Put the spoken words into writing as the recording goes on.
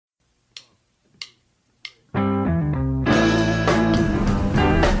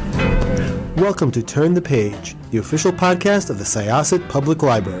Welcome to Turn the Page, the official podcast of the Syosset Public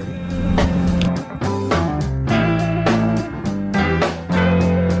Library.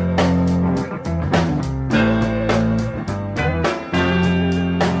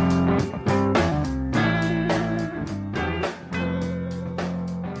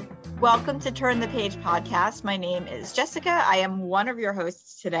 Welcome to Turn the Page podcast. My name is Jessikah. I am one of your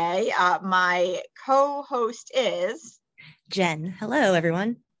hosts today. My co-host is Jen. Hello,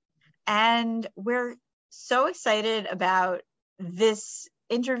 everyone. And we're so excited about this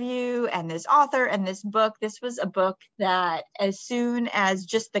interview and this author and this book. This was a book that as soon as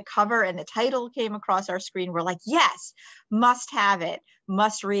just the cover and the title came across our screen, we're like, yes, must have it,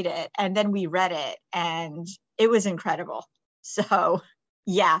 must read it. And then we read it and it was incredible. So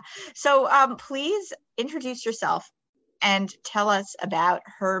yeah. So please introduce yourself and tell us about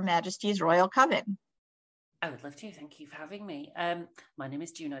Her Majesty's Royal Coven. I would love to. Thank you for having me. My name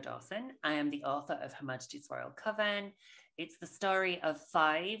is Juno Dawson. I am the author of Her Majesty's Royal Coven. It's the story of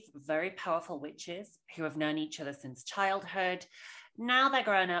 5 very powerful witches who have known each other since childhood. Now they're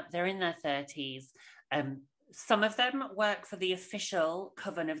grown up, they're in their 30s. Some of them work for the official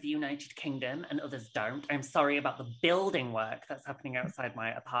Coven of the United Kingdom and others don't. I'm sorry about the building work that's happening outside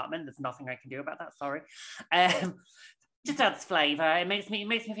my apartment. There's nothing I can do about that, sorry. Just adds flavour. It makes me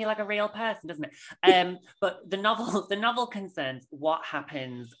feel like a real person, doesn't it? But the novel concerns what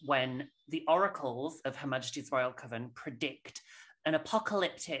happens when the oracles of Her Majesty's Royal Coven predict an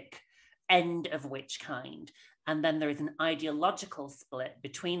apocalyptic end of which kind. And then there is an ideological split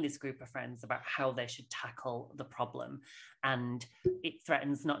between this group of friends about how they should tackle the problem. And it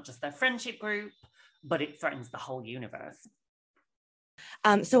threatens not just their friendship group, but it threatens the whole universe.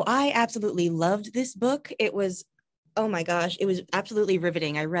 So I absolutely loved this book. It was, oh my gosh, it was absolutely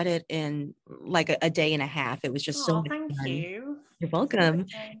riveting. I read it in like a day and a half. It was just so much thank fun. you. You're welcome.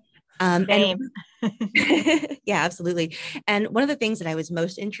 Same. Yeah, absolutely. And one of the things that I was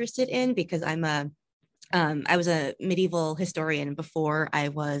most interested in, because I was a medieval historian before I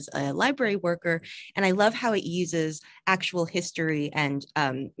was a library worker, and I love how it uses actual history and,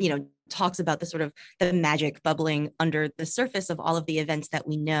 talks about the sort of the magic bubbling under the surface of all of the events that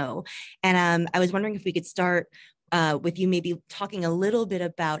we know. And I was wondering if we could start with you maybe talking a little bit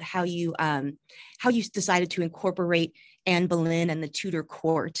about how you decided to incorporate Anne Boleyn and the Tudor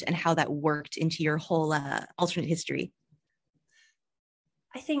court and how that worked into your whole alternate history.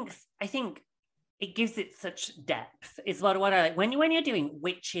 I think it gives it such depth is what I like. When you're doing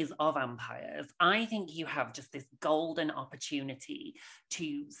witches of empires, I think you have just this golden opportunity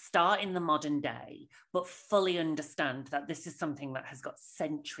to start in the modern day, but fully understand that this is something that has got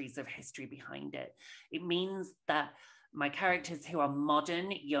centuries of history behind it. It means that my characters who are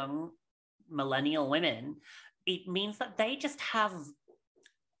modern, young, millennial women, it means that they just have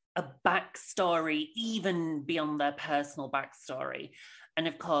a backstory even beyond their personal backstory. And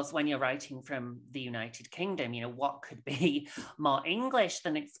of course, when you're writing from the United Kingdom, what could be more English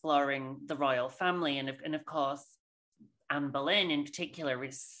than exploring the royal family? And of course, Anne Boleyn in particular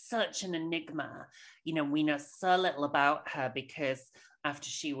is such an enigma. We know so little about her because after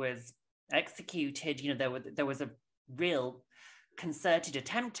she was executed, there was a real concerted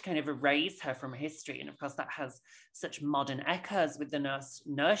attempt to kind of erase her from history. And of course, that has such modern echoes with the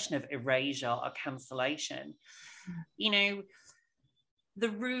notion of erasure or cancellation. The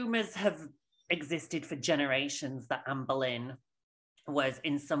rumours have existed for generations that Anne Boleyn was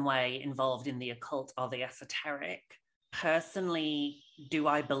in some way involved in the occult or the esoteric. Personally, do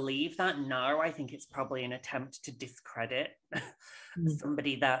I believe that? No, I think it's probably an attempt to discredit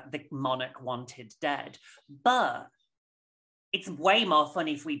somebody that the monarch wanted dead. But it's way more fun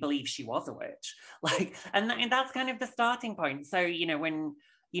if we believe she was a witch. And that's kind of the starting point. So, when,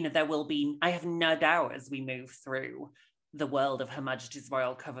 there will be, I have no doubt as we move through the world of Her Majesty's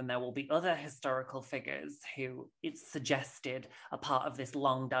Royal Coven, there will be other historical figures who it's suggested are part of this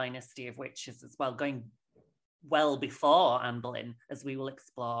long dynasty of witches as well, going well before Anne Boleyn, as we will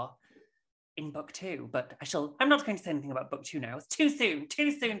explore in book 2. But I'm not going to say anything about book 2 now. It's too soon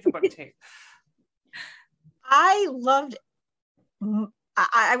for book 2. I was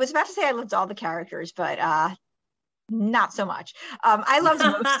about to say I loved all the characters, but not so much. I loved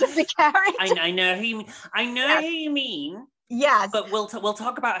most of the characters. I know who you mean. Yes, but we'll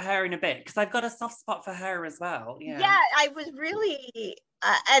talk about her in a bit because I've got a soft spot for her as well. Yeah, I was really,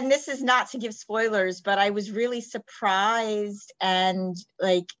 and this is not to give spoilers, but I was really surprised and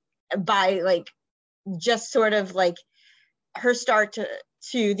by just sort of her start to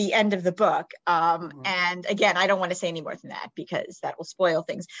the end of the book. And again, I don't want to say any more than that because that will spoil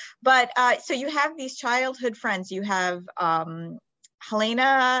things. But so you have these childhood friends. You have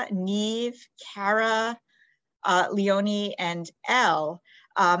Helena, Neve, Cara, Leonie, and Elle.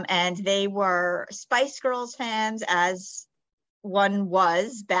 And they were Spice Girls fans, as one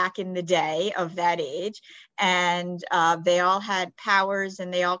was back in the day of that age. And they all had powers,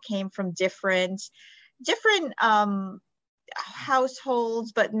 and they all came from different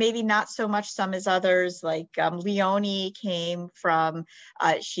households, but maybe not so much some as others. Like Leonie came from,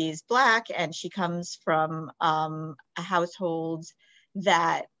 she's Black, and she comes from a household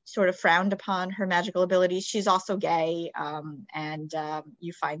that sort of frowned upon her magical abilities. She's also gay, and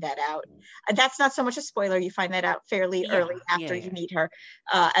you find that out. And that's not so much a spoiler. You find that out fairly early after you meet her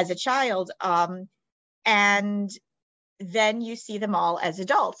as a child. And then you see them all as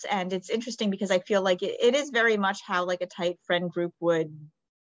adults. And it's interesting because I feel like it is very much how like a tight friend group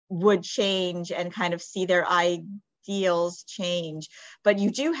would change and kind of see their ideals change. But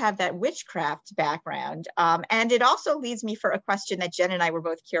you do have that witchcraft background. And it also leads me for a question that Jen and I were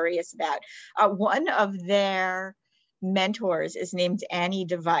both curious about. One of their mentors is named Annie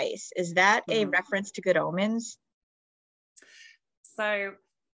Device. Is that a reference to Good Omens? So,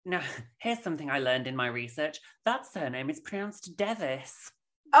 now, here's something I learned in my research. That surname is pronounced Devis.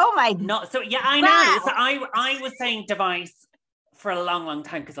 Oh my! Not so. Yeah, I know. So I was saying device for a long, long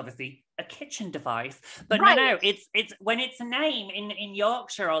time because obviously a kitchen device. But no, it's when it's a name in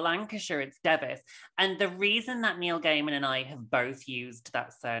Yorkshire or Lancashire, it's Devis. And the reason that Neil Gaiman and I have both used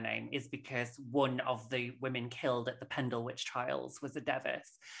that surname is because one of the women killed at the Pendle witch trials was a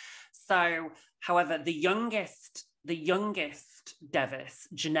Devis. So, however, the youngest Devis,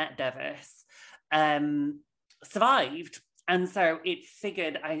 Jeanette Devis, survived. And so it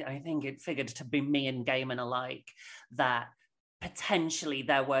figured, I think it figured to be me and Gaiman alike, that potentially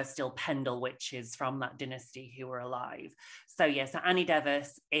there were still Pendle witches from that dynasty who were alive. So yes, so Annie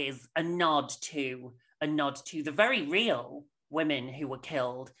Devis is a nod to the very real women who were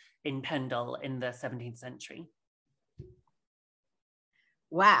killed in Pendle in the 17th century.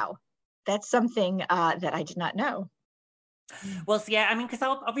 Wow, that's something that I did not know. Well, so yeah, I mean, because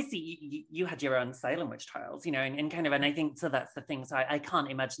obviously you had your own Salem witch trials, you know, and kind of, and I think so that's the thing. So I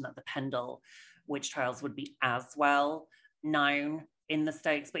can't imagine that the Pendle witch trials would be as well known in the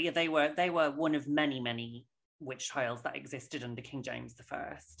States, but yeah, they were one of many witch trials that existed under King James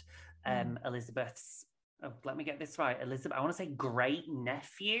I. Elizabeth's, let me get this right, Elizabeth, I want to say great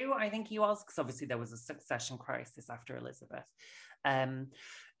nephew, I think he was, because obviously there was a succession crisis after Elizabeth.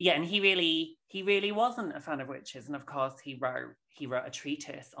 Yeah, and he really wasn't a fan of witches, and of course he wrote a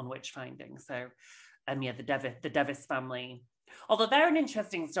treatise on witch finding. So, yeah, the Devis family, although they're an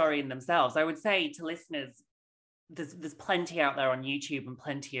interesting story in themselves, I would say to listeners, there's plenty out there on YouTube and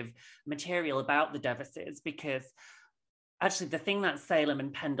plenty of material about the Devises, because actually the thing that Salem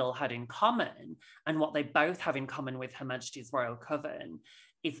and Pendle had in common, and what they both have in common with Her Majesty's Royal Coven,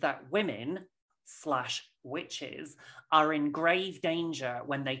 is that women / witches are in grave danger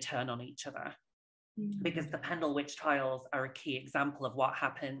when they turn on each other. Because the Pendle witch trials are a key example of what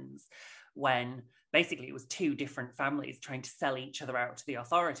happens when basically it was two different families trying to sell each other out to the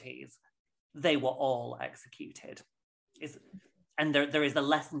authorities. They were all executed. And there is a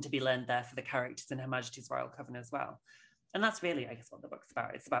lesson to be learned there for the characters in Her Majesty's Royal Coven as well. And that's really, I guess, what the book's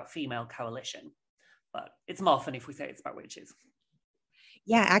about. It's about female coalition, but it's more fun if we say it's about witches.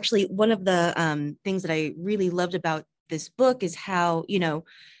 Yeah, actually, one of the things that I really loved about this book is how, you know,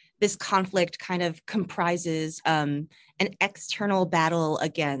 this conflict kind of comprises an external battle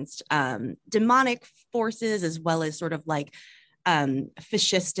against demonic forces, as well as sort of like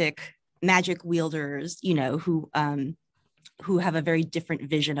fascistic magic wielders, you know, who have a very different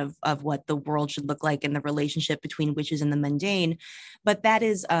vision of what the world should look like in the relationship between witches and the mundane. But that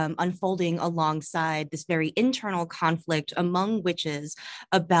is unfolding alongside this very internal conflict among witches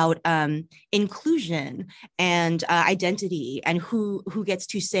about inclusion and identity, and who gets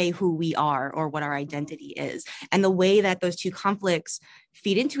to say who we are or what our identity is. And the way that those two conflicts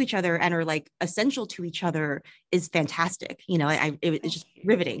feed into each other and are like essential to each other is fantastic. You know, it's just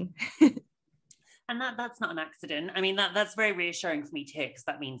riveting. And that's not an accident. I mean, that's very reassuring for me to hear, because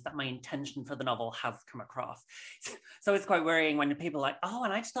that means that my intention for the novel has come across. So it's quite worrying when people are like, oh,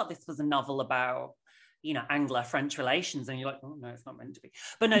 and I just thought this was a novel about, you know, Anglo-French relations. And you're like, oh, no, it's not meant to be.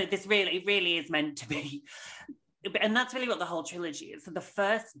 But no, this really is meant to be. And that's really what the whole trilogy is. So the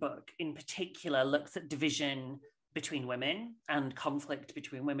first book in particular looks at division between women and conflict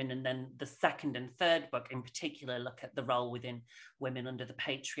between women, and then the second and third book in particular look at the role within women under the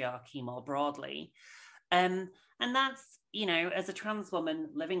patriarchy more broadly. And that's, you know, as a trans woman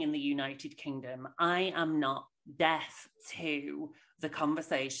living in the United Kingdom, I am not deaf to the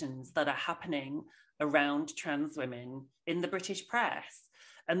conversations that are happening around trans women in the British press.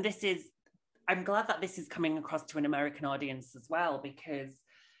 And I'm glad that this is coming across to an American audience as well, because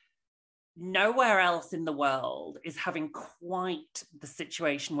nowhere else in the world is having quite the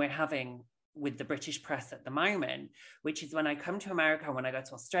situation we're having with the British press at the moment, which is when I come to America, when I go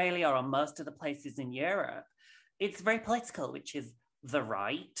to Australia, or most of the places in Europe, it's very political, which is the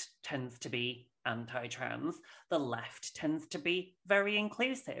right tends to be anti-trans, the left tends to be very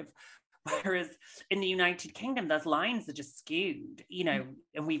inclusive. Whereas in the United Kingdom, those lines are just skewed, you know,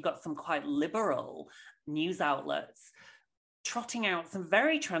 and we've got some quite liberal news outlets trotting out some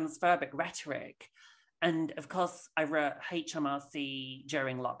very transphobic rhetoric. And of course, I wrote HMRC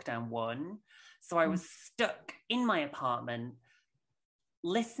during lockdown 1. So I was stuck in my apartment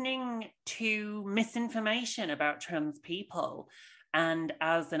listening to misinformation about trans people. And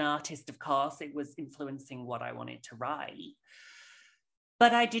as an artist, of course, it was influencing what I wanted to write.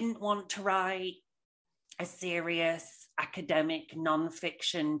 But I didn't want to write a serious academic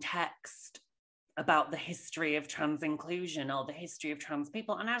nonfiction text about the history of trans inclusion or the history of trans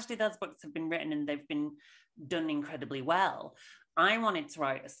people. And actually those books have been written and they've been done incredibly well. I wanted to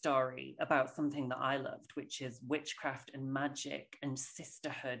write a story about something that I loved, which is witchcraft and magic and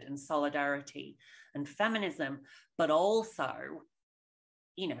sisterhood and solidarity and feminism, but also,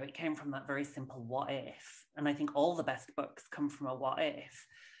 you know, it came from that very simple what if. And I think all the best books come from a what if,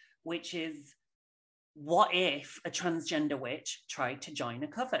 which is, what if a transgender witch tried to join a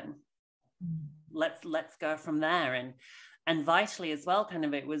coven? Let's go from there. And vitally as well, kind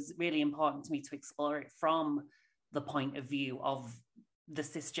of, it was really important to me to explore it from the point of view of the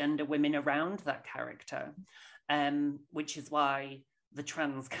cisgender women around that character, which is why the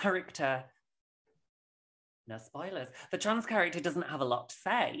trans character, no spoilers, the trans character doesn't have a lot to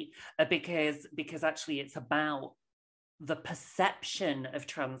say, because actually it's about the perception of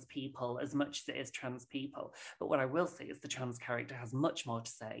trans people as much as it is trans people. But what I will say is the trans character has much more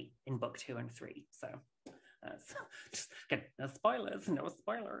to say in book 2 and 3. So just again, no spoilers.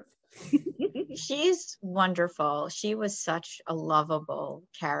 She's wonderful. She was such a lovable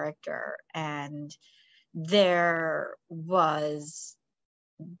character, and there was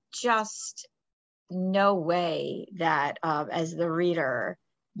just no way that as the reader,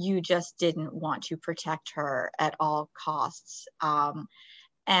 you just didn't want to protect her at all costs.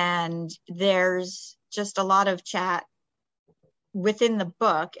 And there's just a lot of chat within the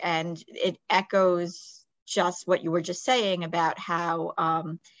book, and it echoes just what you were just saying about how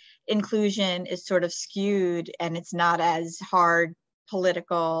inclusion is sort of skewed and it's not as hard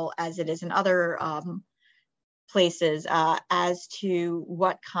political as it is in other places as to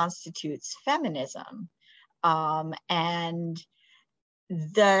what constitutes feminism. And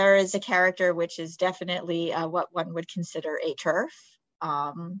there is a character which is definitely what one would consider a TERF,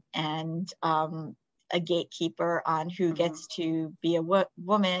 and a gatekeeper on who gets to be a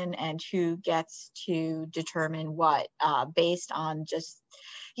woman and who gets to determine what, based on just,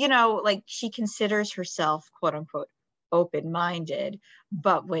 you know, like, she considers herself quote unquote open-minded,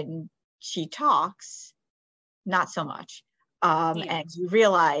 but when she talks, not so much. And you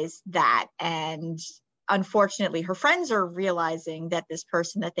realize that, and unfortunately her friends are realizing that this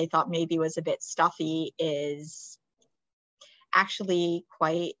person that they thought maybe was a bit stuffy is actually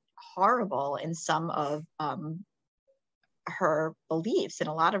quite horrible in some of her beliefs, and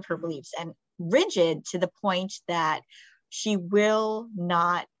a lot of her beliefs, and rigid to the point that she will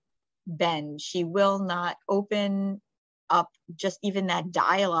not bend. She will not open up just even that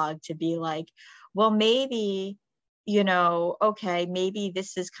dialogue to be like, well, maybe, you know, okay, maybe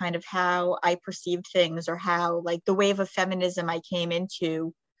this is kind of how I perceived things, or how, like, the wave of feminism I came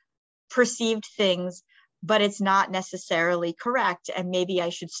into perceived things, but it's not necessarily correct, and maybe I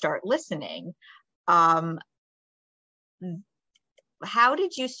should start listening. How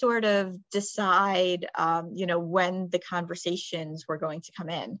did you sort of decide, you know, when the conversations were going to come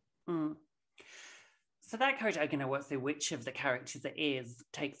in? So that character, again, I won't say which of the characters it is,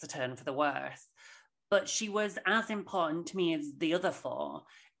 takes a turn for the worse, but she was as important to me as the other 4,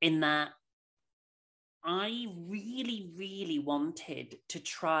 in that I really, really wanted to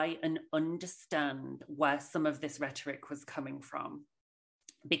try and understand where some of this rhetoric was coming from,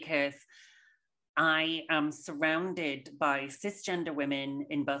 because I am surrounded by cisgender women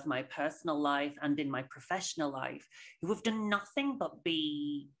in both my personal life and in my professional life who have done nothing but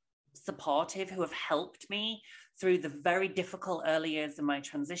be supportive, who have helped me through the very difficult early years of my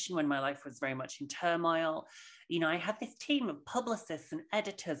transition when my life was very much in turmoil. You know, I had this team of publicists and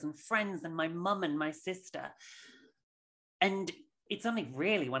editors and friends and my mum and my sister. And it's only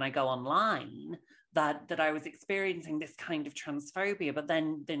really when I go online that I was experiencing this kind of transphobia. But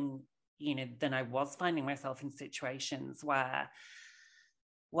then I was finding myself in situations where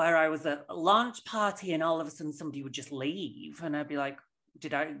I was at a launch party and all of a sudden somebody would just leave, and I'd be like,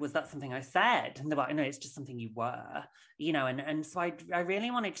 was that something I said? And they're like, no, it's just something you were, and so I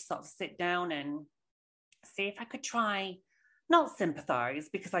really wanted to sort of sit down and see if I could try, not sympathize,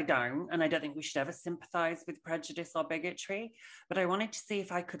 because I don't, and I don't think we should ever sympathize with prejudice or bigotry, but I wanted to see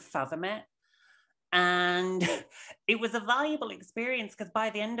if I could fathom it. And it was a valuable experience, because by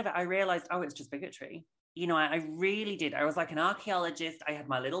the end of it, I realized, oh, it's just bigotry. I really did. I was like an archaeologist. I had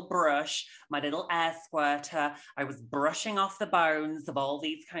my little brush, my little air squirter. I was brushing off the bones of all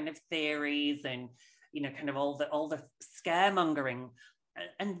these kind of theories and, kind of all the scaremongering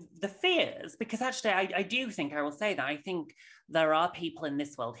and the fears, because actually I do think, I will say that I think there are people in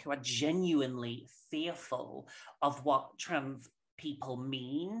this world who are genuinely fearful of what trans people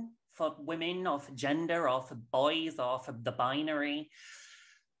mean for women or for gender or for boys or for the binary.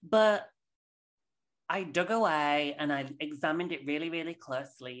 But I dug away and I examined it really, really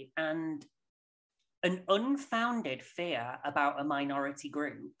closely, and an unfounded fear about a minority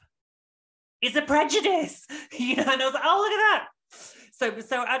group is a prejudice, and I was like, oh, look at that.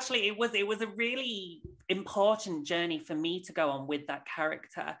 So actually it was a really important journey for me to go on with that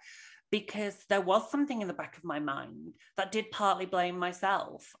character, because there was something in the back of my mind that did partly blame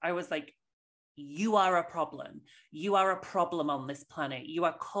myself. I was like, you are a problem. You are a problem on this planet. You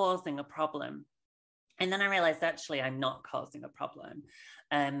are causing a problem. And then I realized, actually, I'm not causing a problem.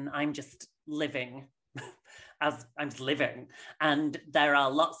 I'm just living as I'm just living. And there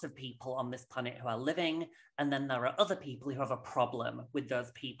are lots of people on this planet who are living. And then there are other people who have a problem with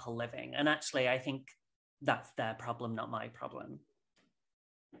those people living. And actually, I think that's their problem, not my problem.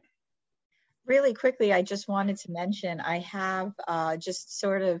 Really quickly, I just wanted to mention, I have just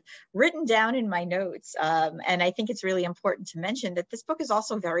sort of written down in my notes, and I think it's really important to mention that this book is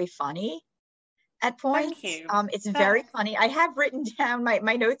also very funny at points. Thank you. It's very funny. I have written down,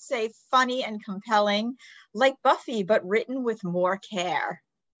 my notes say funny and compelling, like Buffy, but written with more care.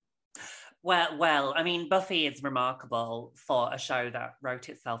 Well, I mean, Buffy is remarkable for a show that wrote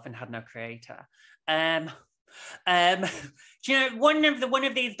itself and had no creator. Do you know, one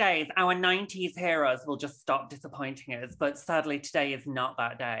of these days, our 90s heroes will just stop disappointing us, but sadly today is not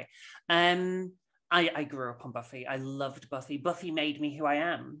that day. I grew up on Buffy. I loved Buffy. Buffy made me who I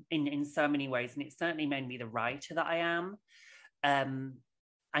am in so many ways, and it certainly made me the writer that I am.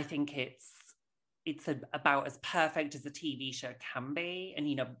 I think it's about as perfect as a TV show can be.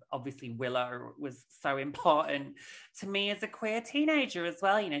 And, obviously Willow was so important to me as a queer teenager as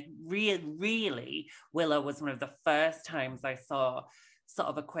well. Really, Willow was one of the first times I saw sort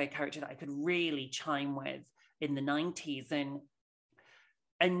of a queer character that I could really chime with in the 90s.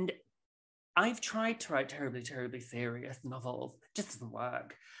 And I've tried to write terribly, terribly serious novels. It just doesn't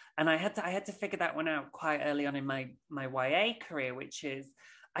work. And I had to figure that one out quite early on in my YA career, which is,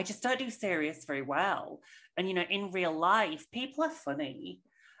 I just don't do serious very well. And, in real life, people are funny,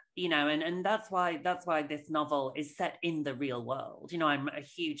 and that's why this novel is set in the real world. I'm a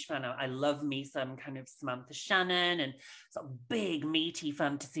huge fan of, I love me some kind of Samantha Shannon and sort of big, meaty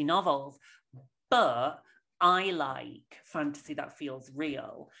fantasy novels, but I like fantasy that feels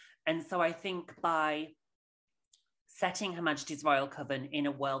real. And so I think by setting Her Majesty's Royal Coven in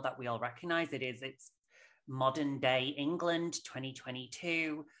a world that we all recognize, it's modern day England,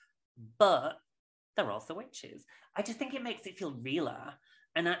 2022, but they're also witches. I just think it makes it feel realer.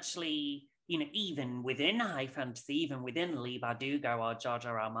 And actually, even within high fantasy, even within Leigh Bardugo or George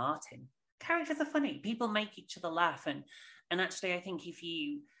R.R. Martin, characters are funny. People make each other laugh. And actually, I think if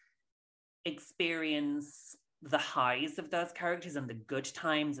you experience the highs of those characters and the good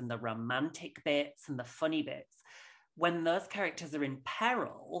times and the romantic bits and the funny bits, when those characters are in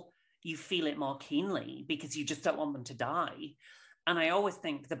peril, you feel it more keenly because you just don't want them to die. And I always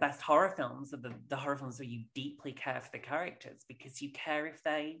think the best horror films are the horror films where you deeply care for the characters, because you care if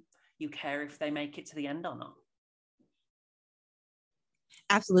they make it to the end or not.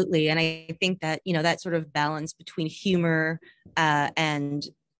 Absolutely. And I think that, that sort of balance between humor and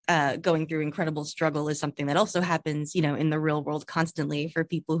going through incredible struggle is something that also happens, in the real world constantly for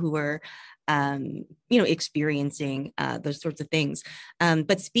people who are, experiencing those sorts of things.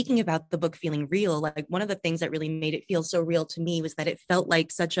 But speaking about the book feeling real, like one of the things that really made it feel so real to me was that it felt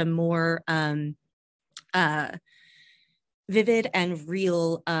like such a more vivid and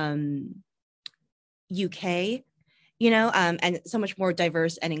real UK. and so much more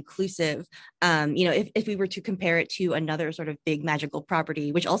diverse and inclusive. If we were to compare it to another sort of big magical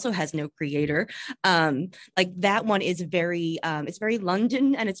property, which also has no creator, like that one is it's very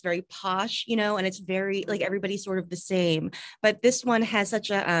London and it's very posh, and it's very like everybody's sort of the same. But this one has such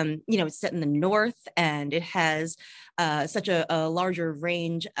a, it's set in the North, and it has such a larger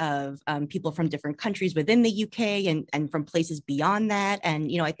range of people from different countries within the UK and from places beyond that.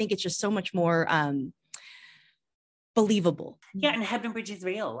 And, I think it's just so much more believable. Yeah, and Hebden Bridge is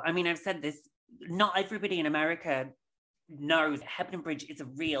real. I mean, I've said this, not everybody in America knows Hebden Bridge is a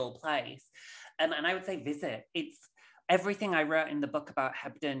real place. And I would say visit. It's everything I wrote in the book about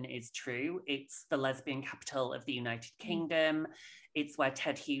Hebden is true. It's the lesbian capital of the United Kingdom. It's where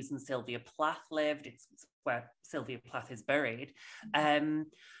Ted Hughes and Sylvia Plath lived. It's where Sylvia Plath is buried.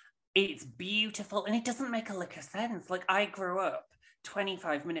 It's beautiful, and it doesn't make a lick of sense. Like, I grew up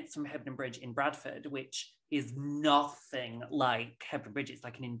 25 minutes from Hebden Bridge in Bradford, which is nothing like Hebden Bridge. It's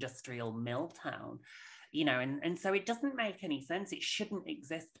like an industrial mill town, and so it doesn't make any sense. It shouldn't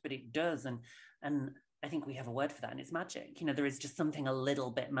exist, but it does. And I think we have a word for that, and it's magic. There is just something a little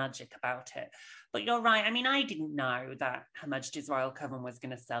bit magic about it. But you're right. I mean, I didn't know that Her Majesty's Royal Coven was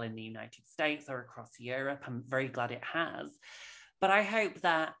going to sell in the United States or across Europe. I'm very glad it has. But I hope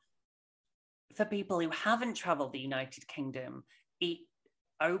that for people who haven't traveled the United Kingdom, it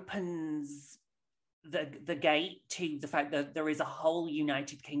opens the gate to the fact that there is a whole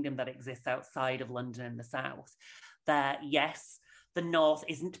United Kingdom that exists outside of London and the South. That, yes, the North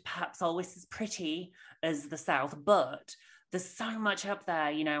isn't perhaps always as pretty as the South, but there's so much up there,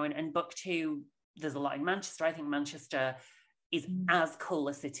 and book 2, there's a lot in Manchester. I think Manchester is as cool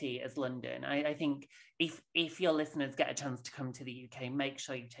a city as London. I think if your listeners get a chance to come to the UK, make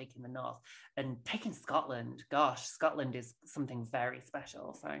sure you take in the North and take in Scotland. Gosh, Scotland is something very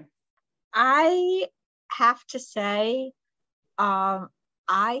special. So I have to say,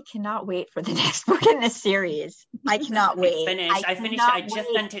 I cannot wait for the next book in this series. I cannot wait. It's finished. I finished it. I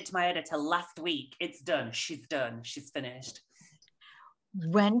just sent it to my editor last week. It's done. She's done. She's finished.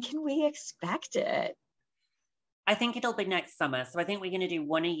 When can we expect it? I think it'll be next summer. So I think we're going to do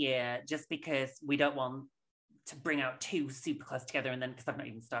one a year, just because we don't want to bring out 2 super close together, and then because I've not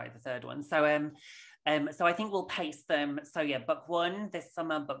even started the 3rd one. So so I think we'll pace them. So yeah, book 1 this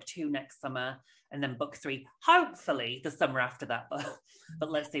summer, book 2 next summer, and then book 3 hopefully the summer after that.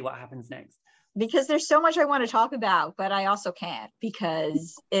 But let's see what happens next. Because there's so much I want to talk about, but I also can't,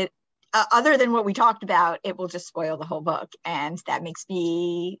 because it other than what we talked about, it will just spoil the whole book. And that makes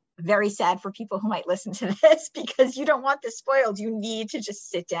me very sad for people who might listen to this, because you don't want this spoiled. You need to just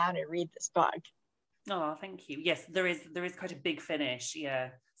sit down and read this book. Oh, thank you. Yes, there is quite a big finish.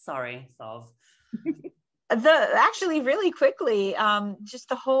 Yeah. Sorry, Sov. Actually really quickly, just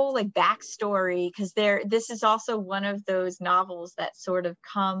the whole like backstory, because this is also one of those novels that sort of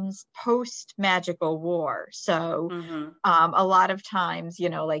comes post magical war. So a lot of times,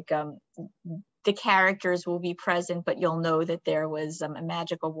 the characters will be present, but you'll know that there was a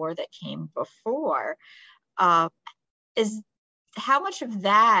magical war that came before. How much of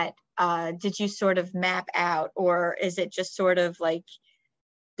that did you sort of map out, or is it just sort of like,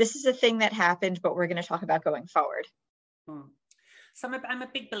 this is a thing that happened, but we're going to talk about going forward? So I'm a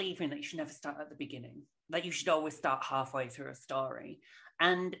big believer in that you should never start at the beginning. Like, you should always start halfway through a story.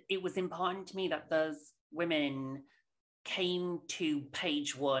 And it was important to me that those women came to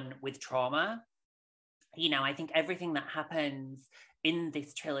page 1 with trauma. I think everything that happens in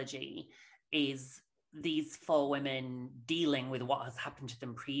this trilogy is these 4 women dealing with what has happened to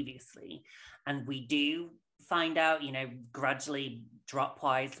them previously. And we do find out, gradually,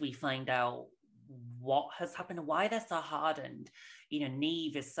 drop-wise, we find out what has happened and why they're so hardened.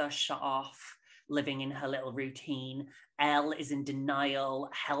 Neve is so shut off, living in her little routine. Elle is in denial.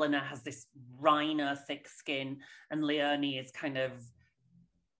 Helena has this rhino thick skin, and Leonie is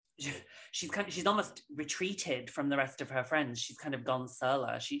she's almost retreated from the rest of her friends. She's kind of gone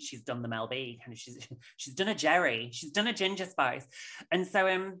solo. She's done the Mel B, she's done a Jerry, she's done a Ginger Spice. And so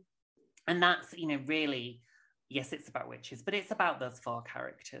and that's really, yes, it's about witches, but it's about those 4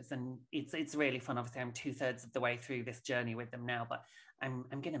 characters, and it's really fun. Obviously, I'm 2/3 of the way through this journey with them now, but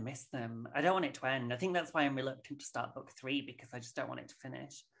I'm gonna miss them. I don't want it to end. I think that's why I'm reluctant to start book 3, because I just don't want it to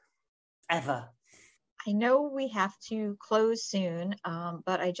finish ever. I know we have to close soon,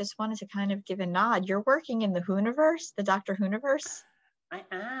 but I just wanted to kind of give a nod. You're working in the Whoniverse, the Doctor Whoniverse. I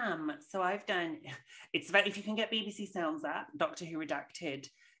am. So I've done. If you can get BBC Sounds app, Doctor Who Redacted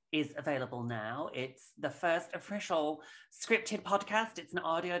is available now. It's the first official scripted podcast. It's an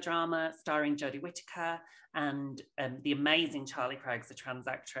audio drama starring Jodie Whittaker and the amazing Charlie Craig's a trans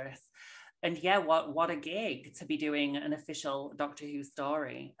actress. And yeah, what a gig to be doing an official Doctor Who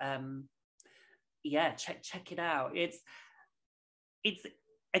story. Yeah, check it out. It's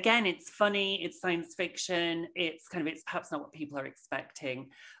again, it's funny, it's science fiction, it's perhaps not what people are expecting,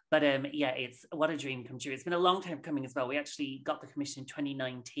 but yeah, it's what a dream come true. It's been a long time coming as well. We actually got the commission in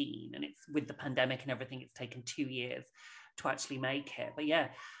 2019, and it's with the pandemic and everything, it's taken 2 years to actually make it. But yeah,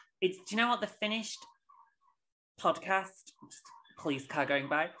 do you know what, the finished podcast, just police car going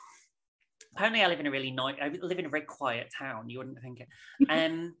by. Apparently I live in a very quiet town. You wouldn't think it.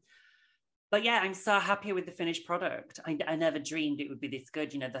 But yeah, I'm so happy with the finished product. I never dreamed it would be this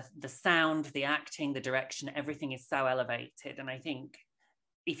good. You know, the sound, the acting, the direction, everything is so elevated. And I think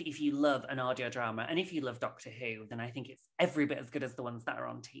if you love an audio drama and if you love Doctor Who, then I think it's every bit as good as the ones that are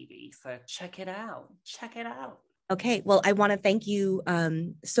on TV. So check it out. Check it out. Okay, well, I want to thank you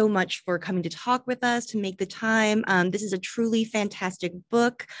so much for coming to talk with us, to make the time. This is a truly fantastic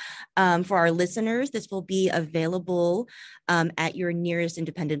book for our listeners. This will be available at your nearest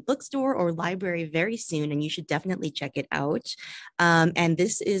independent bookstore or library very soon, and you should definitely check it out. And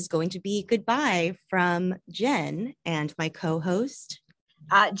this is going to be goodbye from Jen and my co-host.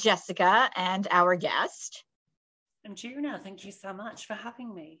 Jessikah and our guest. And Juno, thank you so much for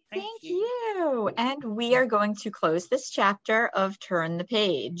having me. Thank you. And we are going to close this chapter of Turn the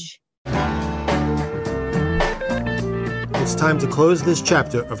Page. It's time to close this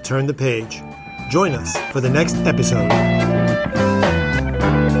chapter of Turn the Page. Join us for the next episode.